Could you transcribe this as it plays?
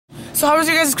So how was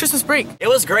your guys' Christmas break? It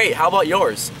was great. How about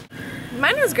yours?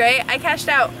 Mine was great. I cashed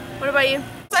out. What about you?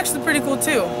 It's actually pretty cool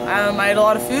too. I ate a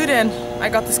lot of food and I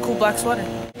got this cool black sweater.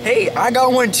 Hey, I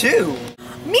got one too.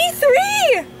 Me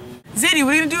 3! Zadie, what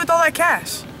are you gonna do with all that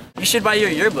cash? You should buy your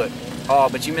yearbook. Oh,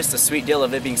 but you missed the sweet deal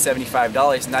of it being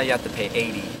 $75. Now you have to pay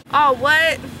 $80. Oh,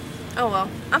 what? Oh well,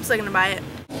 I'm still gonna buy it.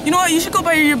 You know what? You should go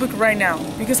buy your yearbook right now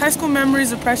because high school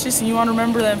memories are precious and you want to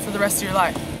remember them for the rest of your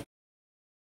life.